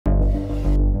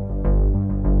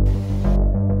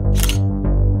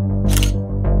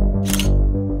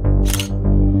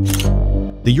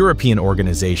The European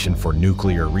Organization for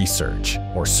Nuclear Research,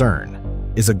 or CERN,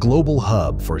 is a global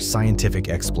hub for scientific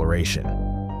exploration.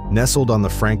 Nestled on the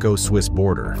Franco-Swiss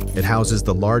border, it houses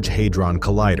the Large Hadron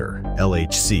Collider,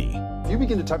 LHC. If you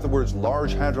begin to type the words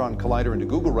Large Hadron Collider into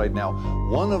Google right now,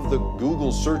 one of the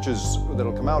Google searches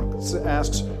that'll come out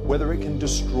asks whether it can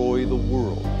destroy the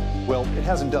world. Well, it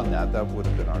hasn't done that. That would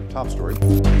have been our top story.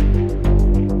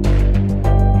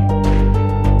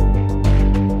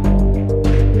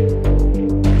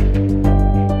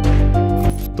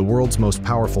 The world's most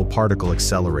powerful particle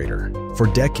accelerator. For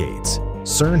decades,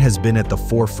 CERN has been at the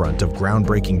forefront of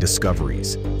groundbreaking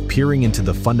discoveries, peering into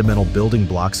the fundamental building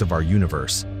blocks of our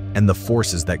universe and the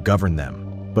forces that govern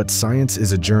them. But science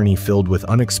is a journey filled with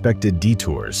unexpected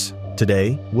detours.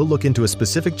 Today, we'll look into a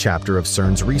specific chapter of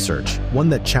CERN's research, one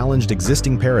that challenged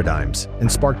existing paradigms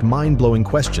and sparked mind-blowing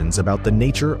questions about the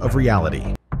nature of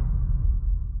reality.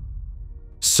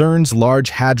 CERN's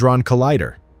Large Hadron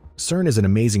Collider. CERN is an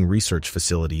amazing research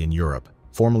facility in Europe,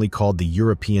 formerly called the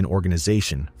European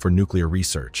Organization for Nuclear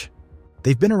Research.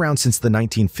 They've been around since the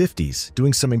 1950s,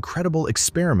 doing some incredible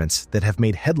experiments that have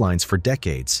made headlines for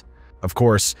decades. Of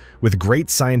course, with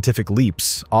great scientific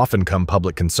leaps often come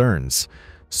public concerns.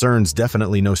 CERN's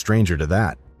definitely no stranger to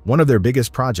that. One of their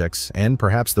biggest projects, and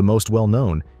perhaps the most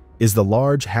well-known, is the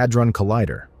Large Hadron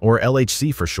Collider, or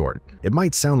LHC for short. It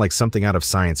might sound like something out of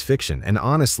science fiction, and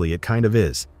honestly, it kind of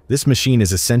is. This machine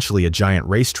is essentially a giant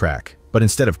racetrack, but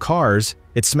instead of cars,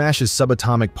 it smashes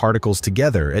subatomic particles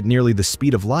together at nearly the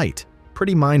speed of light.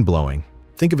 Pretty mind-blowing.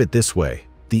 Think of it this way.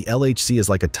 The LHC is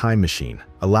like a time machine,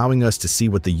 allowing us to see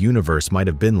what the universe might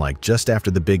have been like just after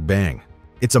the Big Bang.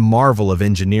 It's a marvel of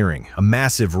engineering, a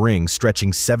massive ring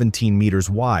stretching 17 meters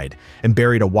wide and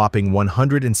buried a whopping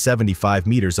 175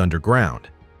 meters underground.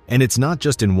 And it's not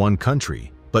just in one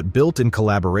country, but built in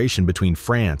collaboration between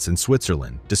France and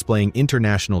Switzerland, displaying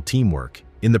international teamwork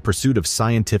in the pursuit of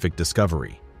scientific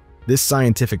discovery. This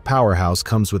scientific powerhouse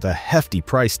comes with a hefty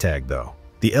price tag, though.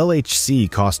 The LHC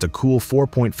cost a cool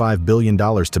 $4.5 billion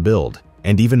to build,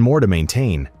 and even more to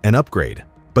maintain and upgrade.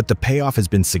 But the payoff has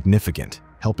been significant,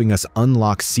 helping us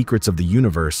unlock secrets of the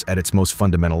universe at its most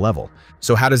fundamental level.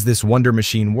 So how does this wonder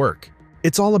machine work?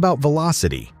 It's all about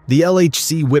velocity. The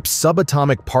LHC whips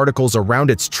subatomic particles around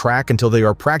its track until they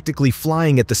are practically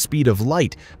flying at the speed of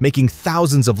light, making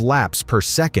thousands of laps per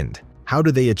second. How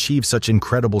do they achieve such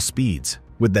incredible speeds?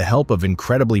 With the help of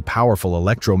incredibly powerful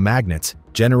electromagnets,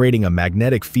 generating a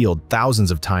magnetic field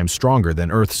thousands of times stronger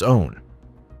than Earth's own.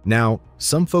 Now,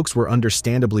 some folks were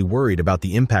understandably worried about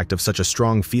the impact of such a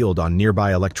strong field on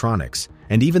nearby electronics,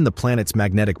 and even the planet's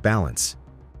magnetic balance.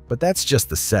 But that's just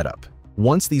the setup.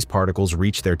 Once these particles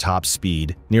reach their top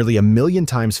speed, nearly 1 million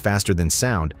times faster than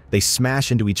sound, they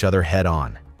smash into each other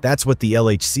head-on. That's what the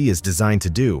LHC is designed to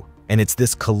do, and it's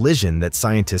this collision that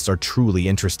scientists are truly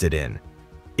interested in.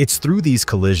 It's through these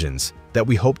collisions that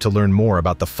we hope to learn more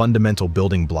about the fundamental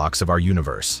building blocks of our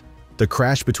universe. The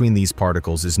crash between these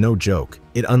particles is no joke.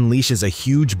 It unleashes a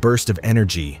huge burst of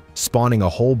energy, spawning a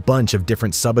whole bunch of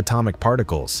different subatomic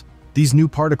particles. These new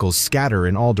particles scatter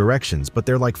in all directions, but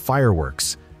they're like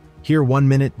fireworks. Here 1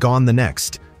 minute, gone the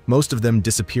next. Most of them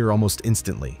disappear almost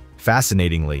instantly.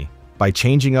 Fascinatingly, by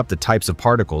changing up the types of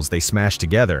particles they smash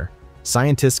together,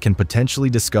 scientists can potentially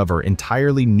discover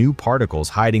entirely new particles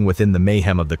hiding within the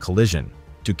mayhem of the collision.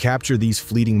 To capture these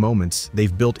fleeting moments,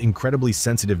 they've built incredibly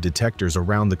sensitive detectors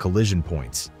around the collision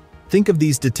points. Think of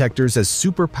these detectors as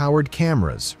super-powered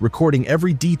cameras, recording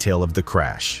every detail of the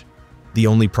crash. The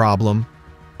only problem?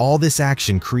 All this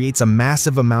action creates a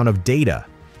massive amount of data,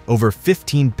 over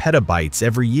 15 petabytes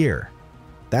every year.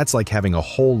 That's like having a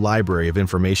whole library of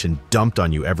information dumped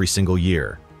on you every single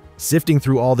year. Sifting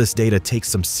through all this data takes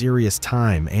some serious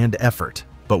time and effort,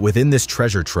 but within this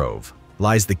treasure trove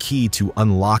lies the key to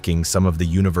unlocking some of the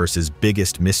universe's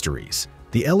biggest mysteries.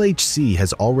 The LHC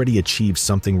has already achieved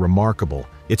something remarkable.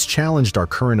 It's challenged our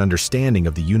current understanding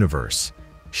of the universe,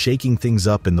 shaking things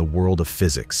up in the world of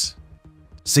physics.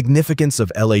 Significance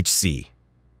of LHC.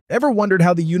 Ever wondered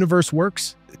how the universe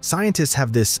works? Scientists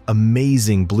have this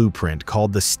amazing blueprint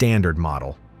called the Standard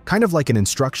Model, kind of like an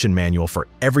instruction manual for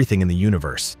everything in the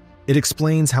universe. It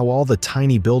explains how all the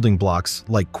tiny building blocks,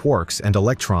 like quarks and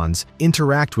electrons,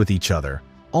 interact with each other,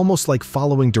 almost like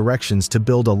following directions to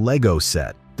build a Lego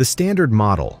set. The Standard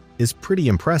Model is pretty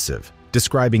impressive,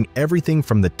 describing everything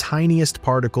from the tiniest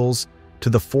particles to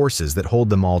the forces that hold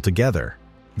them all together.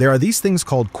 There are these things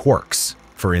called quarks,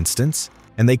 for instance,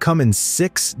 and they come in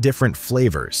 6 different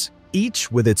flavors,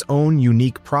 each with its own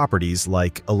unique properties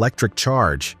like electric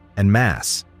charge and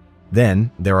mass.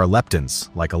 Then there are leptons,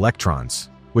 like electrons,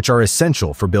 which are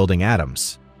essential for building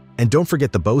atoms. And don't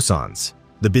forget the bosons.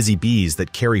 the busy bees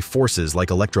that carry forces like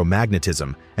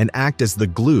electromagnetism and act as the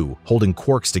glue holding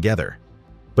quarks together.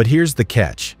 But here's the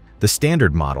catch. The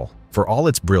Standard Model, for all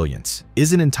its brilliance,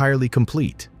 isn't entirely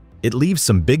complete. It leaves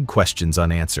some big questions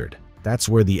unanswered. That's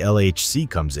where the LHC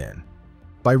comes in.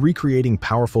 By recreating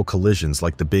powerful collisions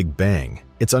like the Big Bang,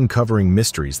 it's uncovering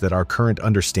mysteries that our current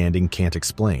understanding can't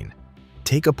explain.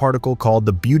 Take a particle called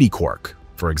the beauty quark,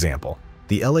 for example.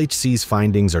 The LHC's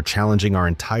findings are challenging our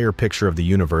entire picture of the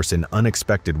universe in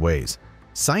unexpected ways.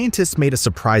 Scientists made a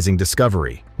surprising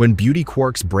discovery. When beauty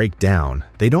quarks break down,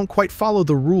 they don't quite follow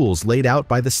the rules laid out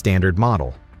by the Standard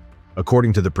Model.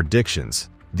 According to the predictions,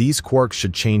 these quarks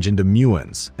should change into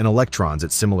muons and electrons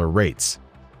at similar rates.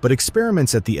 But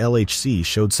experiments at the LHC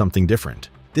showed something different.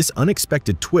 This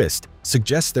unexpected twist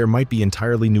suggests there might be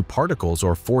entirely new particles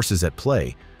or forces at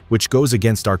play, which goes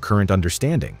against our current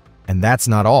understanding. And that's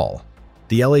not all.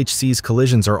 The LHC's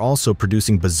collisions are also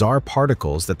producing bizarre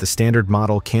particles that the Standard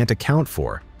Model can't account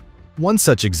for. One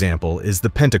such example is the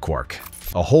pentaquark,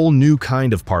 a whole new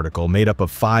kind of particle made up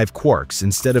of 5 quarks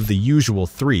instead of the usual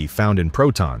 3 found in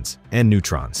protons and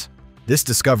neutrons. This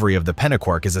discovery of the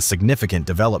pentaquark is a significant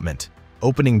development,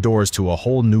 opening doors to a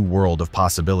whole new world of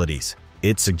possibilities.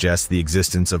 It suggests the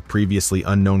existence of previously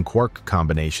unknown quark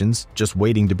combinations just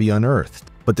waiting to be unearthed.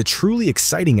 But the truly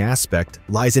exciting aspect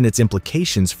lies in its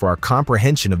implications for our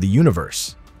comprehension of the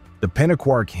universe. The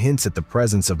pentaquark hints at the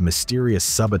presence of mysterious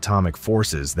subatomic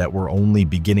forces that we're only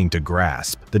beginning to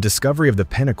grasp. The discovery of the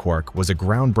pentaquark was a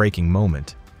groundbreaking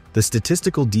moment. The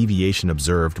statistical deviation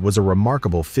observed was a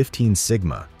remarkable 15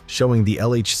 sigma, showing the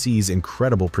LHC's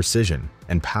incredible precision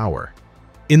and power.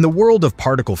 In the world of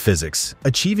particle physics,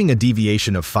 achieving a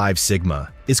deviation of 5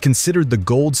 sigma is considered the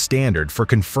gold standard for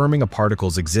confirming a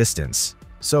particle's existence.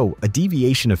 So, a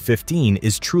deviation of 15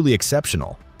 is truly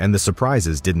exceptional, and the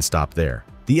surprises didn't stop there.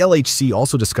 The LHC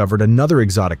also discovered another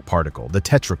exotic particle, the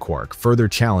tetraquark, further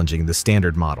challenging the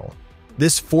Standard Model.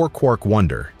 This 4-quark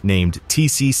wonder, named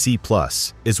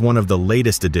TCC+, is one of the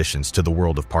latest additions to the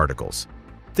world of particles.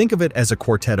 Think of it as a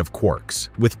quartet of quarks,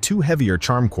 with 2 heavier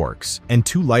charm quarks and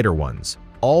 2 lighter ones,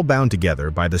 all bound together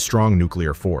by the strong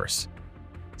nuclear force.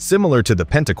 Similar to the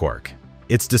pentaquark,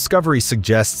 its discovery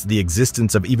suggests the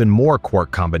existence of even more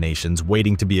quark combinations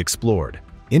waiting to be explored.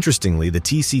 Interestingly, the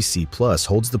TCC+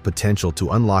 holds the potential to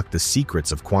unlock the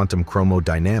secrets of quantum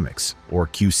chromodynamics, or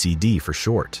QCD for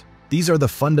short. These are the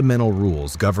fundamental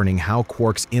rules governing how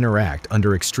quarks interact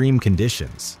under extreme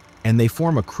conditions, and they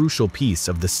form a crucial piece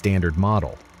of the Standard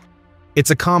Model.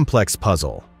 It's a complex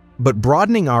puzzle, but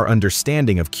broadening our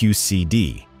understanding of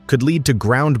QCD could lead to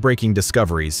groundbreaking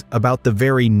discoveries about the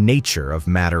very nature of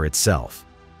matter itself.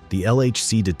 The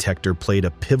LHC detector played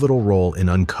a pivotal role in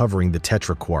uncovering the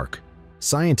tetraquark.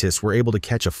 Scientists were able to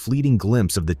catch a fleeting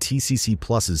glimpse of the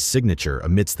TCC+'s signature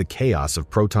amidst the chaos of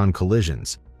proton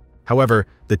collisions. However,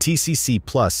 the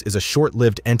TCC+ is a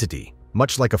short-lived entity,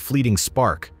 much like a fleeting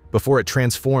spark, before it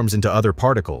transforms into other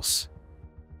particles.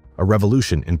 A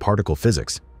revolution in particle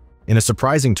physics. In a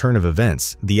surprising turn of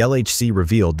events, the LHC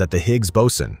revealed that the Higgs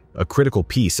boson, a critical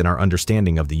piece in our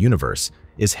understanding of the universe,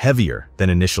 is heavier than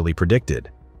initially predicted.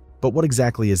 But what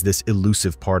exactly is this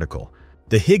elusive particle?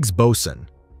 The Higgs boson,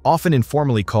 often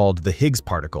informally called the Higgs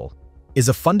particle, is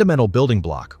a fundamental building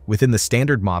block within the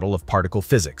Standard Model of particle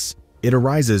physics. It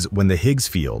arises when the Higgs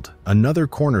field, another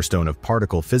cornerstone of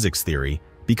particle physics theory,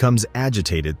 becomes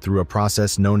agitated through a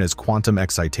process known as quantum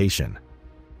excitation.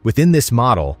 Within this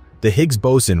model, the Higgs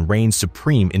boson reigns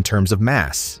supreme in terms of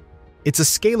mass. It's a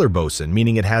scalar boson,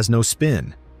 meaning it has no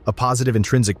spin, a positive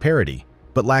intrinsic parity,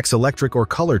 but lacks electric or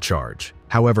color charge.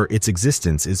 However, its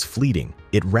existence is fleeting.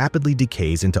 It rapidly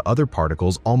decays into other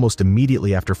particles almost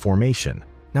immediately after formation.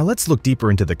 Now let's look deeper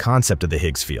into the concept of the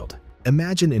Higgs field.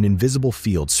 Imagine an invisible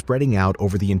field spreading out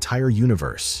over the entire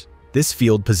universe. This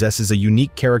field possesses a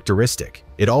unique characteristic.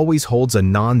 It always holds a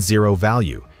non-zero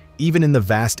value, even in the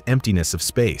vast emptiness of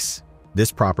space.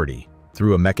 This property,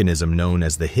 through a mechanism known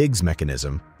as the Higgs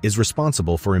mechanism, is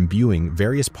responsible for imbuing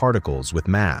various particles with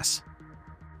mass.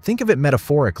 Think of it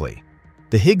metaphorically.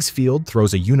 The Higgs field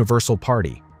throws a universal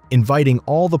party, inviting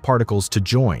all the particles to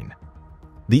join.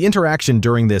 The interaction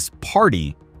during this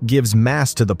party gives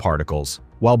mass to the particles,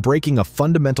 while breaking a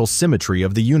fundamental symmetry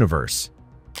of the universe.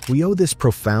 We owe this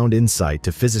profound insight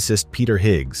to physicist Peter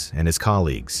Higgs and his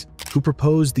colleagues, who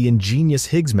proposed the ingenious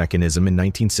Higgs mechanism in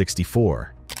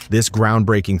 1964. This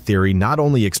groundbreaking theory not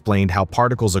only explained how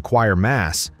particles acquire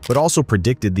mass, but also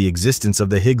predicted the existence of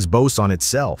the Higgs boson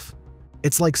itself.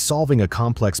 It's like solving a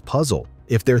complex puzzle.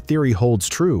 If their theory holds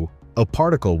true, a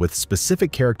particle with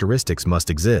specific characteristics must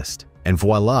exist. And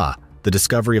voila, the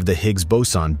discovery of the Higgs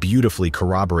boson beautifully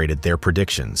corroborated their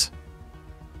predictions.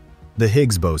 The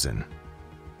Higgs boson.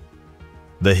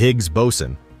 The Higgs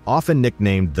boson, often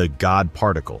nicknamed the God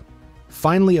particle,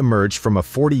 finally emerged from a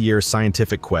 40-year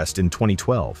scientific quest in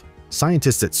 2012.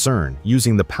 Scientists at CERN,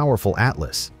 using the powerful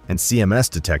ATLAS and CMS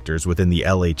detectors within the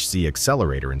LHC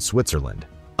accelerator in Switzerland,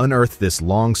 unearthed this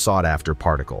long-sought-after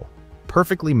particle,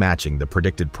 perfectly matching the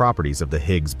predicted properties of the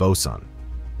Higgs boson.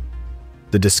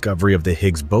 The discovery of the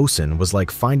Higgs boson was like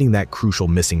finding that crucial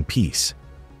missing piece.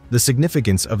 The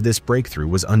significance of this breakthrough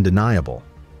was undeniable,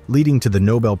 leading to the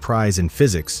Nobel Prize in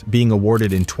Physics being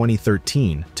awarded in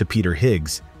 2013 to Peter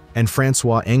Higgs and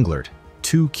Francois Englert,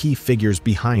 two key figures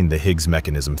behind the Higgs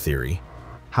mechanism theory.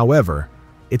 However,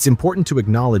 it's important to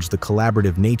acknowledge the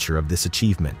collaborative nature of this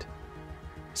achievement.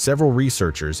 Several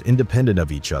researchers, independent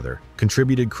of each other,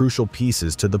 contributed crucial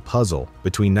pieces to the puzzle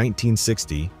between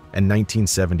 1960 and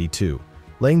 1972,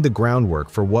 laying the groundwork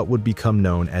for what would become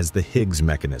known as the Higgs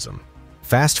mechanism.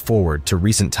 Fast forward to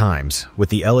recent times, with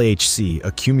the LHC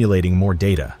accumulating more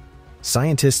data,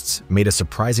 scientists made a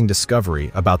surprising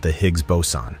discovery about the Higgs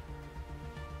boson.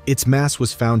 Its mass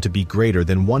was found to be greater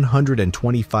than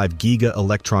 125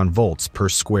 giga-electron volts per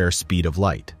square speed of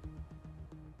light.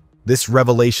 This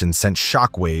revelation sent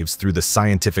shockwaves through the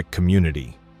scientific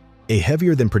community. A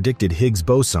heavier-than-predicted Higgs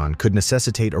boson could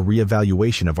necessitate a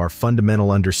re-evaluation of our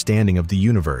fundamental understanding of the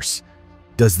universe.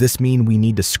 Does this mean we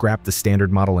need to scrap the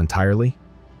Standard Model entirely?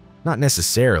 Not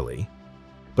necessarily,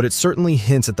 but it certainly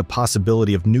hints at the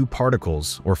possibility of new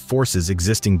particles or forces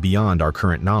existing beyond our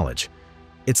current knowledge.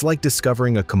 It's like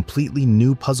discovering a completely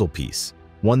new puzzle piece,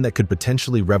 one that could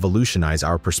potentially revolutionize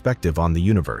our perspective on the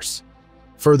universe.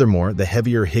 Furthermore, the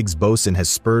heavier Higgs boson has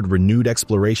spurred renewed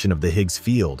exploration of the Higgs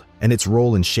field and its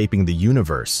role in shaping the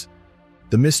universe.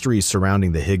 The mysteries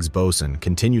surrounding the Higgs boson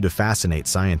continue to fascinate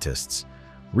scientists.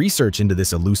 Research into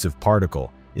this elusive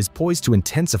particle is poised to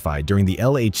intensify during the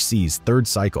LHC's third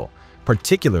cycle,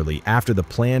 particularly after the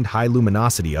planned high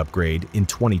luminosity upgrade in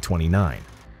 2029.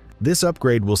 This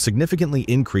upgrade will significantly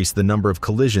increase the number of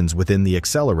collisions within the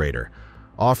accelerator,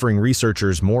 offering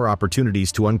researchers more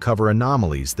opportunities to uncover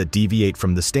anomalies that deviate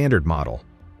from the Standard Model.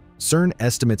 CERN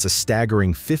estimates a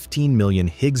staggering 15 million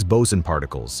Higgs boson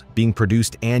particles being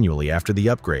produced annually after the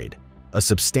upgrade, a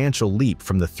substantial leap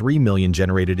from the 3 million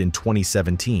generated in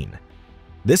 2017.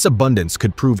 This abundance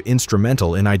could prove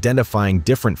instrumental in identifying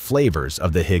different flavors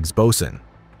of the Higgs boson.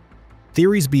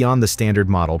 Theories beyond the Standard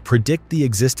Model predict the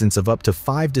existence of up to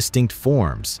 5 distinct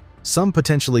forms, some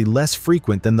potentially less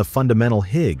frequent than the fundamental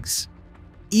Higgs.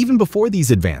 Even before these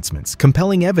advancements,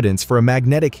 compelling evidence for a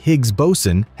magnetic Higgs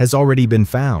boson has already been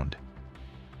found.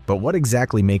 But what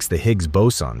exactly makes the Higgs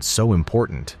boson so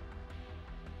important?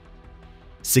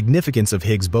 Significance of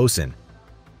Higgs boson.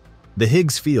 The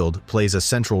Higgs field plays a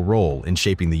central role in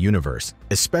shaping the universe,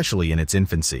 especially in its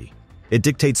infancy. It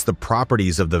dictates the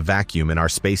properties of the vacuum in our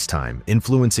space-time,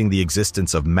 influencing the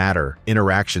existence of matter,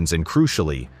 interactions, and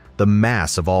crucially, the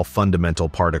mass of all fundamental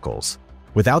particles.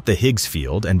 Without the Higgs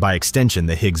field, and by extension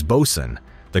the Higgs boson,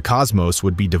 the cosmos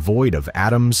would be devoid of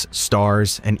atoms,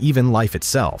 stars, and even life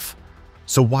itself.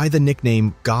 So why the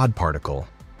nickname God particle?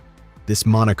 This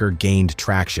moniker gained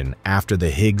traction after the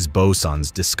Higgs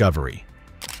boson's discovery.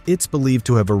 It's believed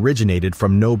to have originated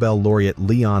from Nobel laureate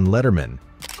Leon Lederman,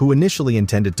 who initially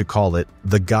intended to call it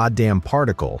the goddamn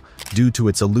particle due to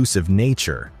its elusive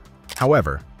nature.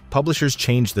 However, publishers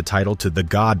changed the title to the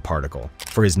God particle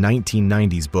for his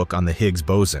 1990s book on the Higgs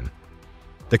boson.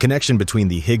 The connection between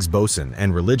the Higgs boson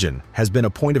and religion has been a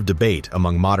point of debate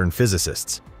among modern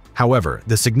physicists. However,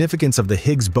 the significance of the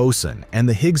Higgs boson and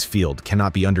the Higgs field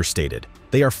cannot be understated.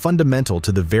 They are fundamental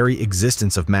to the very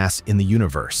existence of mass in the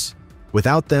universe.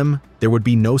 Without them, there would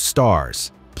be no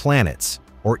stars, planets,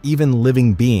 or even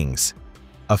living beings,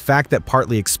 a fact that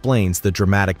partly explains the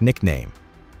dramatic nickname.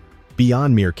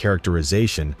 Beyond mere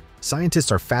characterization,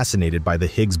 scientists are fascinated by the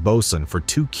Higgs boson for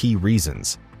two key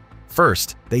reasons.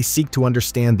 First, they seek to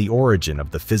understand the origin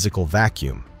of the physical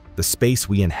vacuum, the space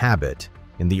we inhabit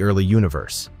in the early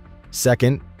universe.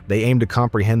 Second, they aim to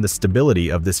comprehend the stability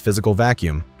of this physical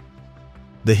vacuum.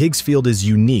 The Higgs field is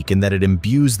unique in that it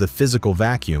imbues the physical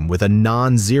vacuum with a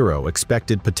non-zero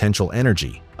expected potential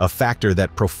energy, a factor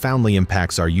that profoundly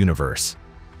impacts our universe.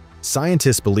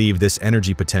 Scientists believe this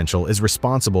energy potential is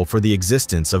responsible for the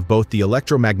existence of both the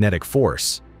electromagnetic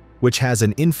force, which has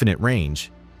an infinite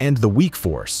range, and the weak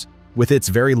force, with its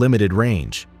very limited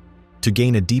range. To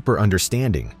gain a deeper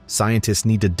understanding, scientists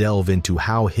need to delve into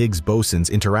how Higgs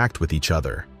bosons interact with each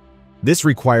other. This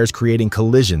requires creating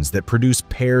collisions that produce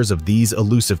pairs of these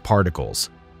elusive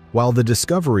particles. While the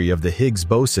discovery of the Higgs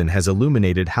boson has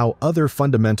illuminated how other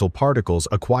fundamental particles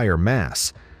acquire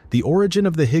mass, the origin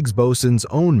of the Higgs boson's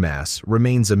own mass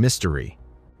remains a mystery.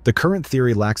 The current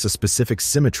theory lacks a specific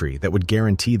symmetry that would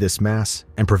guarantee this mass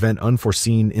and prevent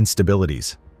unforeseen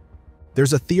instabilities.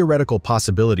 There's a theoretical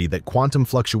possibility that quantum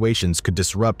fluctuations could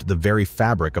disrupt the very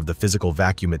fabric of the physical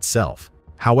vacuum itself.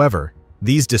 However,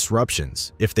 these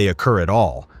disruptions, if they occur at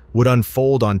all, would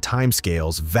unfold on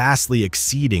timescales vastly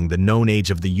exceeding the known age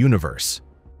of the universe.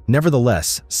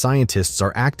 Nevertheless, scientists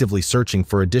are actively searching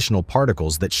for additional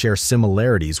particles that share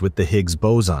similarities with the Higgs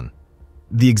boson.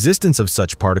 The existence of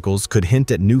such particles could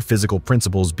hint at new physical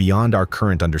principles beyond our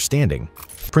current understanding,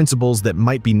 principles that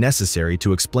might be necessary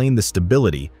to explain the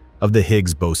stability of the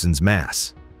Higgs boson's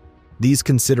mass. These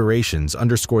considerations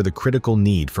underscore the critical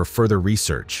need for further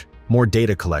research, more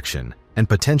data collection, and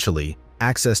potentially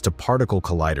access to particle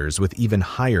colliders with even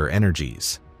higher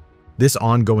energies. This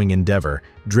ongoing endeavor,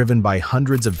 driven by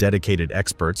hundreds of dedicated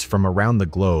experts from around the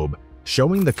globe,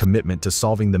 showing the commitment to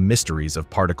solving the mysteries of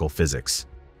particle physics.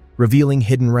 Revealing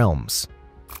hidden realms.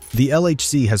 The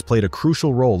LHC has played a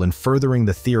crucial role in furthering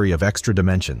the theory of extra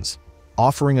dimensions,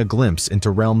 offering a glimpse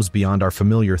into realms beyond our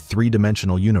familiar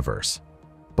three-dimensional universe.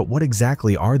 But what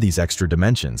exactly are these extra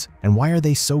dimensions, and why are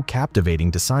they so captivating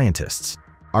to scientists?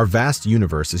 Our vast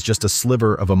universe is just a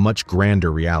sliver of a much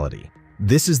grander reality.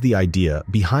 This is the idea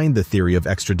behind the theory of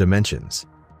extra dimensions.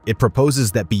 It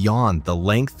proposes that beyond the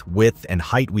length, width, and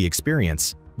height we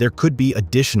experience, there could be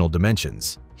additional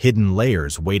dimensions, hidden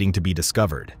layers waiting to be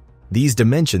discovered. These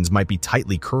dimensions might be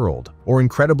tightly curled or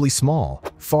incredibly small,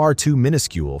 far too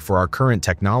minuscule for our current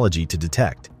technology to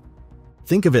detect.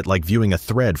 Think of it like viewing a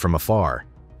thread from afar.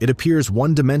 It appears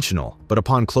one-dimensional, but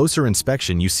upon closer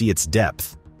inspection you see its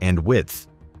depth and width.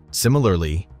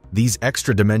 Similarly, these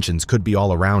extra dimensions could be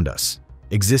all around us,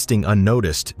 existing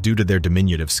unnoticed due to their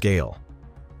diminutive scale.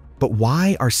 But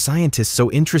why are scientists so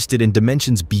interested in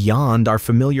dimensions beyond our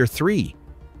familiar three?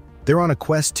 They're on a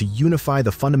quest to unify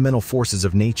the fundamental forces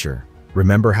of nature.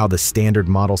 Remember how the Standard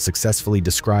Model successfully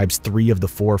describes 3 of the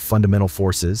 4 fundamental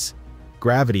forces?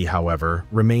 Gravity, however,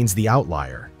 remains the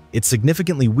outlier. It's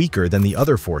significantly weaker than the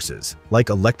other forces, like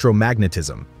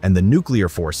electromagnetism and the nuclear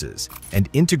forces, and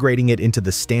integrating it into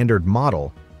the Standard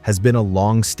Model has been a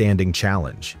long-standing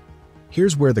challenge.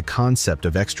 Here's where the concept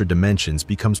of extra dimensions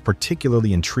becomes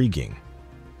particularly intriguing.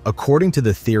 According to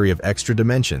the theory of extra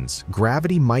dimensions,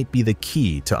 gravity might be the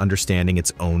key to understanding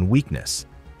its own weakness.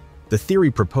 The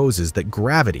theory proposes that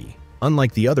gravity,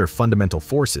 unlike the other fundamental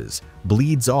forces,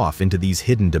 bleeds off into these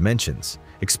hidden dimensions,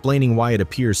 explaining why it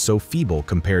appears so feeble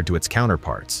compared to its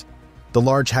counterparts. The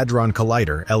Large Hadron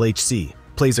Collider, LHC,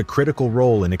 plays a critical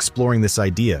role in exploring this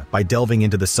idea by delving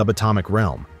into the subatomic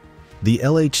realm. The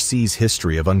LHC's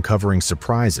history of uncovering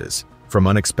surprises, from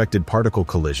unexpected particle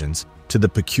collisions to the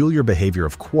peculiar behavior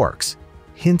of quarks,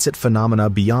 hints at phenomena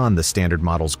beyond the Standard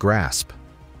Model's grasp.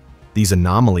 These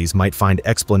anomalies might find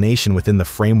explanation within the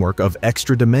framework of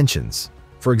extra dimensions.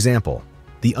 For example,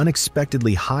 the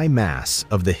unexpectedly high mass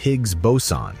of the Higgs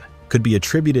boson could be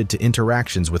attributed to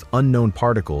interactions with unknown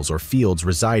particles or fields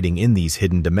residing in these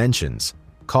hidden dimensions,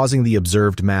 causing the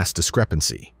observed mass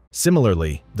discrepancy.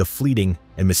 Similarly, the fleeting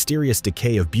and mysterious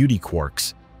decay of beauty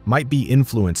quarks might be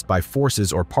influenced by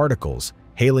forces or particles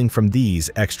hailing from these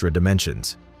extra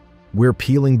dimensions. We're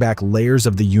peeling back layers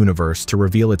of the universe to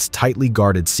reveal its tightly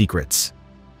guarded secrets.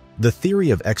 The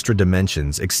theory of extra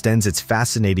dimensions extends its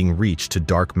fascinating reach to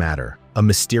dark matter, a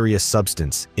mysterious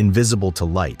substance invisible to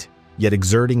light, yet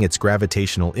exerting its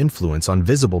gravitational influence on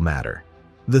visible matter.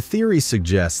 The theory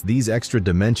suggests these extra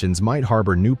dimensions might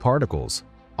harbor new particles,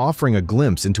 offering a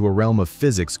glimpse into a realm of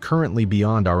physics currently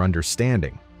beyond our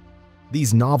understanding.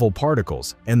 These novel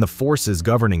particles and the forces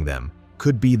governing them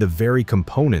could be the very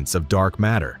components of dark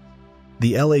matter.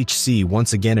 The LHC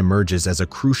once again emerges as a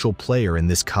crucial player in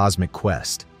this cosmic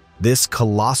quest. This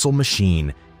colossal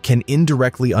machine can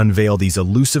indirectly unveil these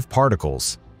elusive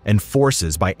particles and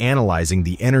forces by analyzing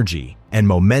the energy and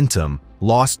momentum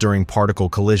lost during particle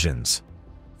collisions.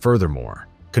 Furthermore,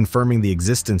 confirming the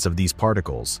existence of these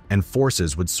particles and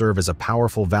forces would serve as a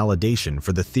powerful validation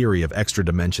for the theory of extra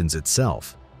dimensions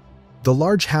itself. The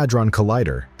Large Hadron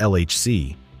Collider,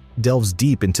 LHC, delves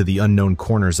deep into the unknown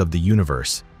corners of the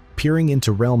universe, peering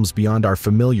into realms beyond our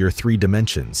familiar 3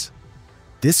 dimensions.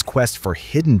 This quest for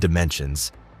hidden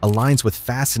dimensions aligns with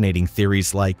fascinating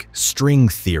theories like string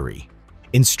theory.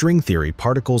 In string theory,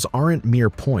 particles aren't mere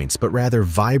points, but rather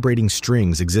vibrating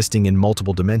strings existing in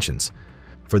multiple dimensions.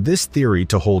 For this theory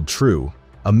to hold true,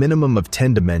 a minimum of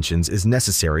 10 dimensions is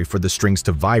necessary for the strings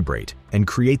to vibrate and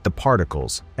create the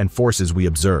particles and forces we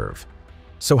observe.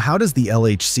 So how does the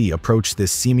LHC approach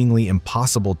this seemingly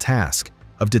impossible task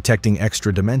of detecting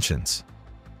extra dimensions?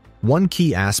 One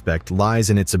key aspect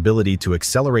lies in its ability to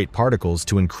accelerate particles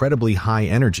to incredibly high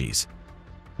energies.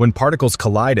 When particles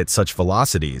collide at such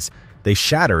velocities, they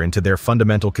shatter into their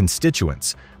fundamental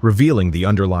constituents, revealing the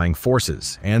underlying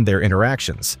forces and their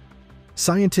interactions.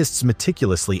 Scientists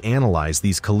meticulously analyze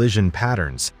these collision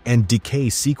patterns and decay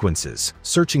sequences,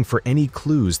 searching for any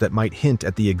clues that might hint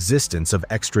at the existence of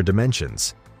extra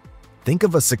dimensions. Think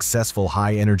of a successful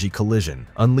high-energy collision,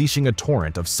 unleashing a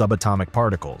torrent of subatomic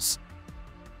particles.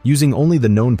 Using only the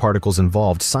known particles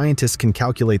involved, scientists can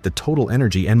calculate the total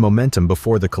energy and momentum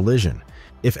before the collision.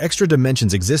 If extra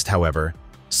dimensions exist, however,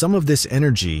 some of this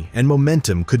energy and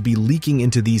momentum could be leaking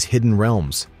into these hidden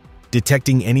realms.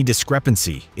 Detecting any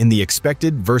discrepancy in the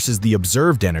expected versus the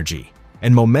observed energy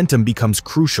and momentum becomes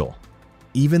crucial.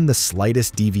 Even the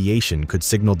slightest deviation could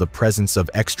signal the presence of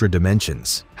extra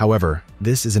dimensions. However,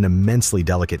 this is an immensely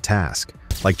delicate task,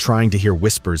 like trying to hear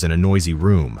whispers in a noisy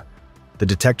room. The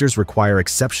detectors require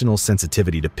exceptional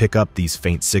sensitivity to pick up these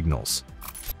faint signals.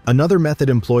 Another method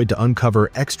employed to uncover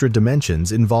extra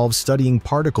dimensions involves studying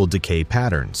particle decay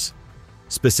patterns.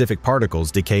 Specific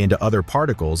particles decay into other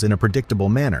particles in a predictable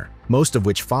manner, most of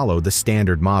which follow the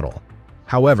standard model.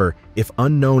 However, if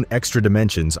unknown extra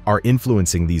dimensions are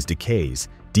influencing these decays,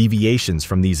 deviations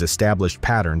from these established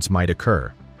patterns might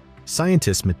occur.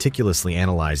 Scientists meticulously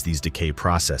analyze these decay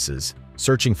processes,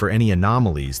 searching for any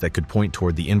anomalies that could point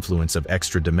toward the influence of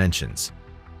extra dimensions,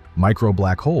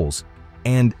 micro-black holes,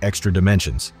 and extra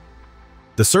dimensions.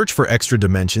 The search for extra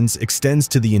dimensions extends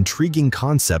to the intriguing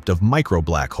concept of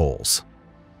micro-black holes.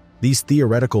 These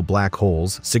theoretical black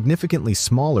holes, significantly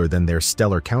smaller than their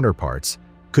stellar counterparts,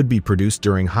 could be produced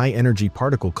during high-energy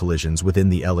particle collisions within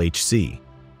the LHC.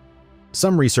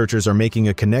 Some researchers are making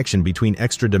a connection between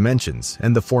extra dimensions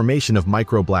and the formation of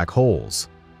micro-black holes.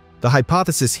 The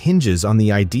hypothesis hinges on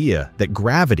the idea that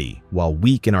gravity, while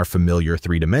weak in our familiar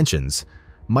 3 dimensions,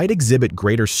 might exhibit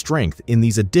greater strength in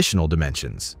these additional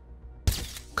dimensions.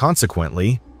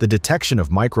 Consequently, the detection of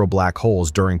micro-black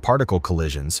holes during particle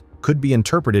collisions could be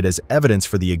interpreted as evidence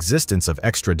for the existence of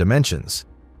extra dimensions.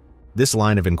 This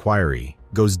line of inquiry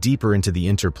goes deeper into the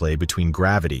interplay between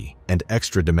gravity and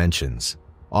extra dimensions,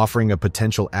 offering a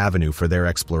potential avenue for their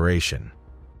exploration: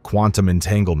 quantum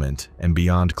entanglement and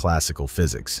beyond classical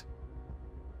physics.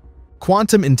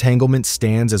 Quantum entanglement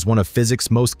stands as one of physics'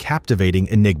 most captivating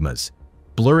enigmas,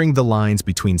 blurring the lines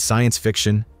between science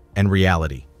fiction and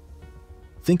reality.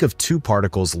 Think of 2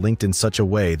 particles linked in such a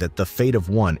way that the fate of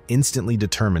one instantly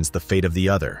determines the fate of the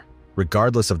other,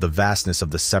 regardless of the vastness of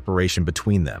the separation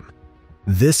between them.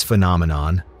 This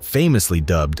phenomenon, famously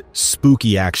dubbed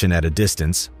spooky action at a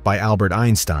distance by Albert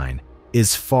Einstein,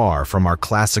 is far from our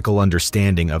classical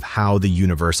understanding of how the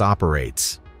universe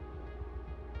operates.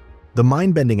 The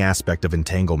mind-bending aspect of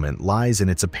entanglement lies in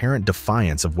its apparent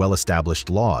defiance of well-established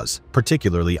laws,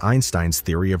 particularly Einstein's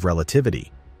theory of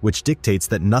relativity, which dictates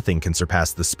that nothing can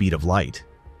surpass the speed of light.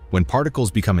 When particles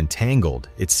become entangled,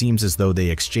 it seems as though they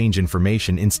exchange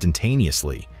information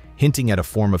instantaneously, hinting at a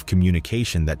form of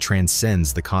communication that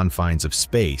transcends the confines of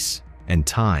space and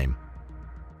time.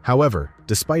 However,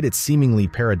 despite its seemingly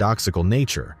paradoxical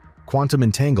nature, quantum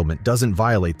entanglement doesn't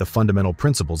violate the fundamental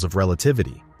principles of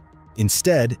relativity.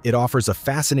 Instead, it offers a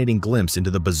fascinating glimpse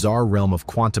into the bizarre realm of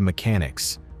quantum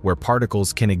mechanics, where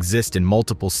particles can exist in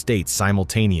multiple states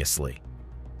simultaneously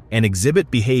and exhibit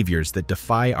behaviors that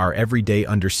defy our everyday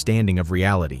understanding of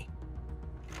reality.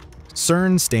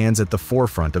 CERN stands at the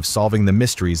forefront of solving the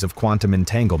mysteries of quantum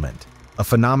entanglement, a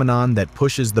phenomenon that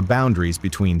pushes the boundaries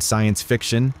between science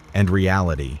fiction and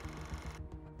reality.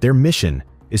 Their mission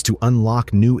is to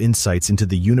unlock new insights into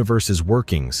the universe's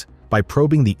workings by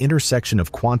probing the intersection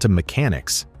of quantum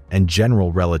mechanics and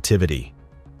general relativity.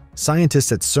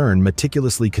 Scientists at CERN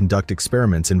meticulously conduct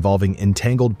experiments involving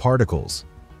entangled particles,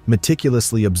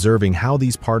 meticulously observing how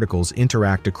these particles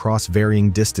interact across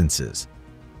varying distances.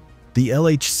 The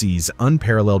LHC's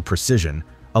unparalleled precision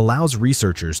allows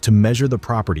researchers to measure the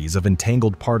properties of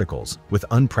entangled particles with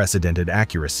unprecedented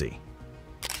accuracy.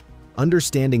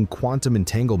 Understanding quantum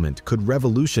entanglement could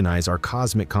revolutionize our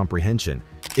cosmic comprehension.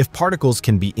 If particles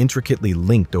can be intricately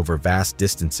linked over vast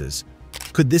distances,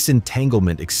 could this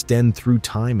entanglement extend through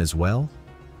time as well?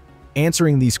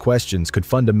 Answering these questions could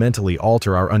fundamentally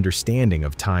alter our understanding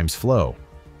of time's flow.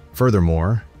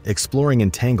 Furthermore, exploring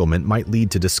entanglement might lead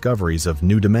to discoveries of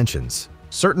new dimensions.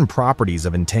 Certain properties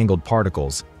of entangled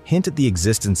particles hint at the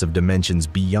existence of dimensions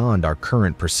beyond our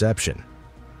current perception.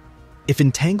 If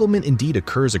entanglement indeed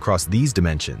occurs across these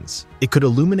dimensions, it could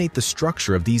illuminate the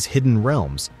structure of these hidden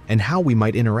realms and how we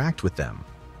might interact with them.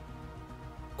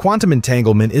 Quantum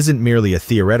entanglement isn't merely a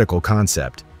theoretical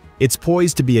concept. It's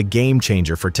poised to be a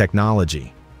game-changer for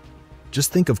technology.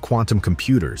 Just think of quantum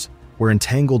computers, where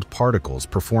entangled particles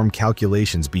perform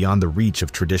calculations beyond the reach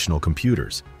of traditional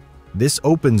computers. This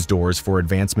opens doors for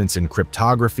advancements in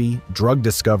cryptography, drug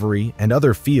discovery, and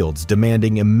other fields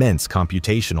demanding immense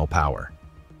computational power.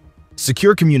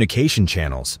 Secure communication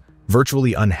channels,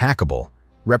 virtually unhackable,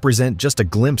 represent just a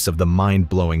glimpse of the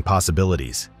mind-blowing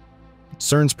possibilities.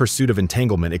 CERN's pursuit of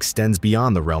entanglement extends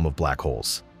beyond the realm of black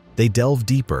holes. They delve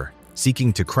deeper,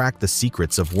 seeking to crack the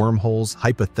secrets of wormholes,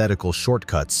 hypothetical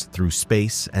shortcuts through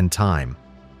space and time.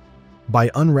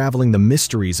 By unraveling the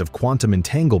mysteries of quantum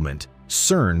entanglement,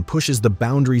 CERN pushes the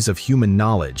boundaries of human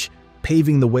knowledge,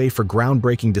 paving the way for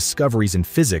groundbreaking discoveries in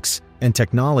physics and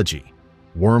technology.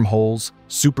 Wormholes,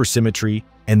 supersymmetry,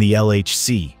 and the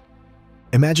LHC.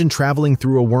 Imagine traveling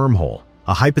through a wormhole,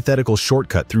 a hypothetical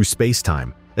shortcut through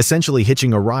space-time, essentially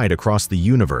hitching a ride across the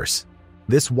universe.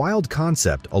 This wild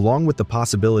concept, along with the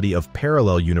possibility of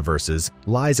parallel universes,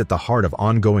 lies at the heart of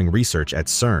ongoing research at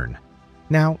CERN.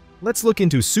 Now, let's look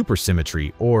into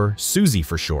supersymmetry, or SUSY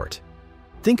for short.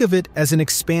 Think of it as an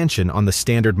expansion on the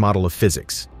standard model of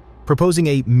physics, proposing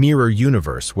a mirror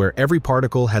universe where every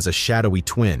particle has a shadowy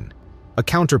twin, a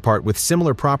counterpart with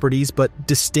similar properties but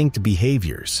distinct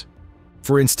behaviors.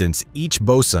 For instance, each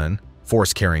boson,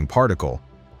 force-carrying particle,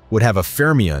 would have a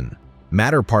fermion,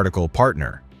 matter-particle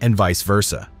partner, and vice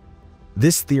versa.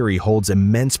 This theory holds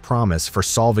immense promise for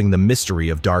solving the mystery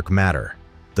of dark matter,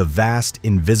 the vast,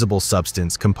 invisible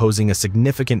substance composing a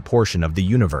significant portion of the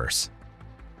universe.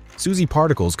 SUSY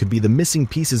particles could be the missing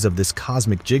pieces of this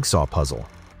cosmic jigsaw puzzle.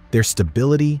 Their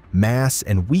stability, mass,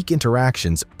 and weak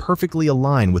interactions perfectly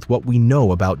align with what we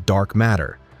know about dark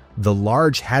matter. The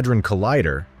Large Hadron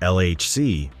Collider,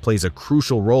 LHC, plays a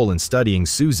crucial role in studying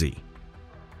SUSY.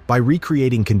 By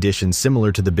recreating conditions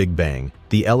similar to the Big Bang,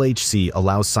 the LHC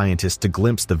allows scientists to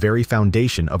glimpse the very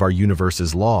foundation of our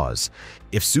universe's laws.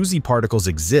 If SUSY particles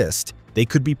exist, they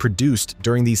could be produced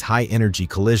during these high-energy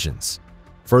collisions.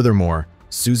 Furthermore,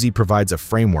 SUSY provides a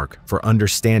framework for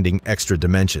understanding extra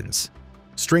dimensions.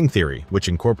 String theory, which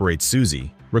incorporates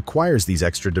SUSY, requires these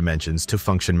extra dimensions to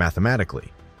function mathematically.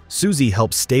 SUSY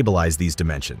helps stabilize these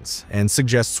dimensions and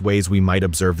suggests ways we might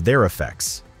observe their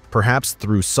effects, perhaps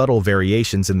through subtle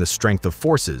variations in the strength of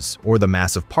forces or the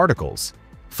mass of particles,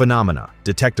 phenomena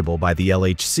detectable by the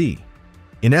LHC.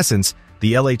 In essence,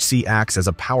 the LHC acts as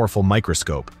a powerful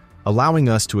microscope, allowing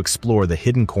us to explore the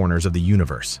hidden corners of the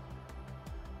universe.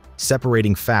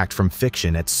 Separating fact from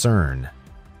fiction at CERN.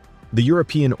 The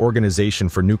European Organization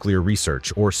for Nuclear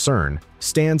Research, or CERN,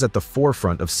 stands at the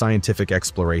forefront of scientific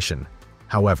exploration.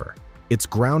 However, its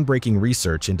groundbreaking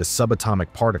research into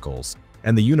subatomic particles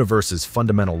and the universe's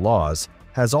fundamental laws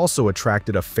has also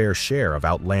attracted a fair share of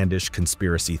outlandish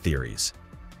conspiracy theories.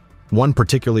 One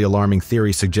particularly alarming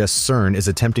theory suggests CERN is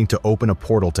attempting to open a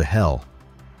portal to hell.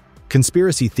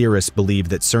 Conspiracy theorists believe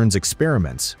that CERN's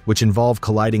experiments, which involve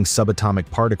colliding subatomic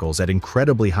particles at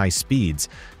incredibly high speeds,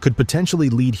 could potentially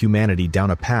lead humanity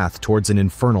down a path towards an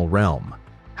infernal realm.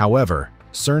 However,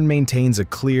 CERN maintains a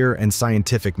clear and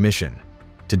scientific mission: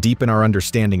 to deepen our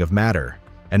understanding of matter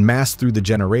and mass through the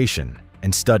generation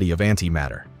and study of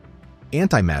antimatter.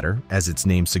 Antimatter, as its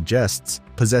name suggests,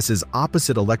 possesses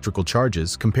opposite electrical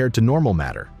charges compared to normal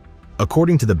matter.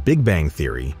 According to the Big Bang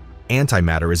theory,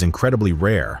 antimatter is incredibly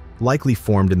rare, likely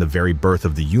formed in the very birth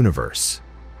of the universe.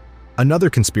 Another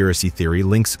conspiracy theory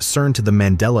links CERN to the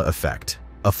Mandela effect,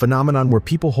 a phenomenon where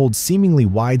people hold seemingly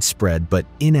widespread but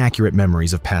inaccurate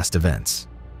memories of past events.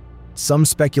 Some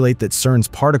speculate that CERN's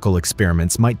particle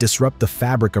experiments might disrupt the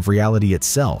fabric of reality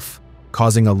itself,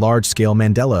 causing a large-scale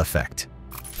Mandela effect.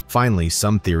 Finally,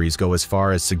 some theories go as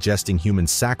far as suggesting human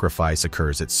sacrifice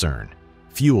occurs at CERN,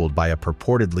 fueled by a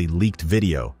purportedly leaked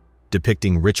video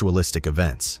depicting ritualistic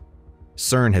events.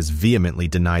 CERN has vehemently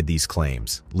denied these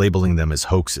claims, labeling them as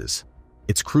hoaxes.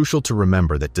 It's crucial to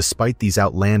remember that despite these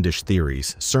outlandish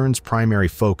theories, CERN's primary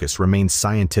focus remains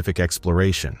scientific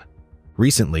exploration.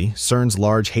 Recently, CERN's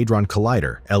Large Hadron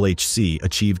Collider, LHC,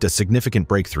 achieved a significant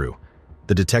breakthrough: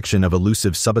 the detection of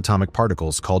elusive subatomic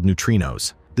particles called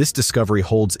neutrinos. This discovery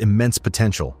holds immense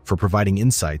potential for providing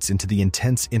insights into the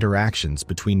intense interactions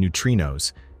between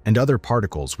neutrinos and other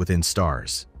particles within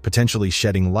stars, potentially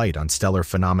shedding light on stellar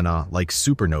phenomena like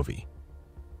supernovae.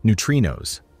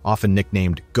 Neutrinos, often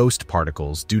nicknamed ghost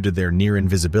particles due to their near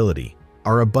invisibility,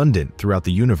 are abundant throughout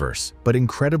the universe, but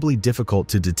incredibly difficult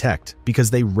to detect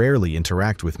because they rarely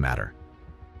interact with matter.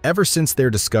 Ever since their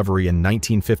discovery in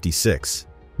 1956,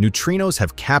 neutrinos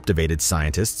have captivated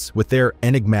scientists with their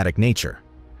enigmatic nature.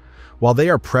 While they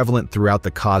are prevalent throughout the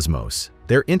cosmos,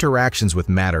 their interactions with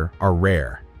matter are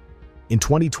rare. In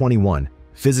 2021,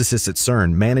 physicists at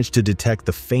CERN managed to detect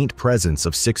the faint presence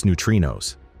of 6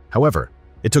 neutrinos. However,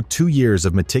 it took 2 years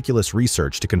of meticulous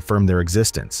research to confirm their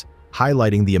existence.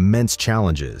 highlighting the immense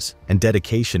challenges and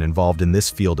dedication involved in this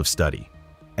field of study.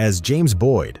 As James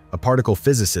Boyd, a particle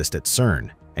physicist at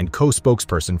CERN and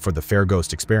co-spokesperson for the Fair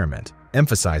Ghost experiment,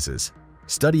 emphasizes,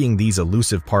 studying these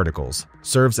elusive particles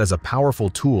serves as a powerful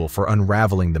tool for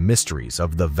unraveling the mysteries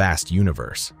of the vast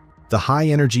universe. The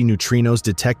high-energy neutrinos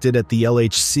detected at the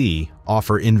LHC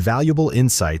offer invaluable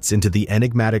insights into the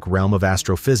enigmatic realm of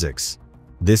astrophysics.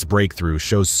 This breakthrough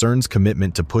shows CERN's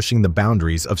commitment to pushing the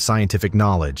boundaries of scientific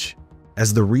knowledge.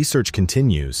 As the research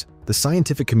continues, the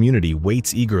scientific community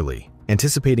waits eagerly,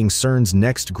 anticipating CERN's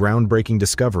next groundbreaking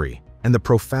discovery and the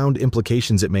profound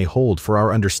implications it may hold for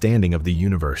our understanding of the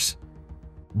universe.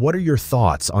 What are your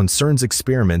thoughts on CERN's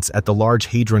experiments at the Large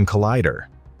Hadron Collider?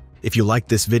 If you liked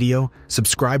this video,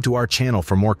 subscribe to our channel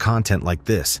for more content like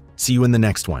this. See you in the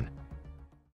next one.